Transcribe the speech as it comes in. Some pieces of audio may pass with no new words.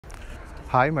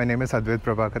Hi, my name is Advait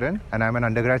Prabhakaran and I'm an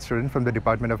undergrad student from the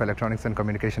Department of Electronics and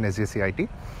Communication, SJCIT.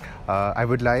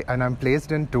 I'm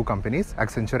placed in two companies,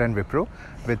 Accenture and Wipro,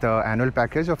 with an annual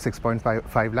package of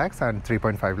 6.5 lakhs and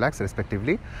 3.5 lakhs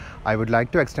respectively. I would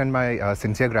like to extend my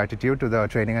sincere gratitude to the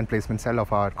training and placement cell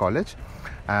of our college.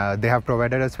 They have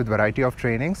provided us with variety of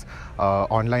trainings,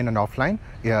 online and offline,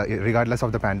 regardless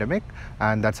of the pandemic,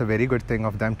 and that's a very good thing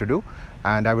of them to do.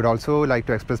 And I would also like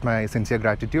to express my sincere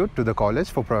gratitude to the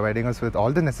college for providing us with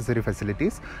all the necessary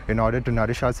facilities in order to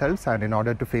nourish ourselves and in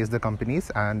order to face the companies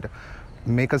and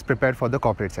make us prepared for the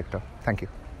corporate sector. Thank you.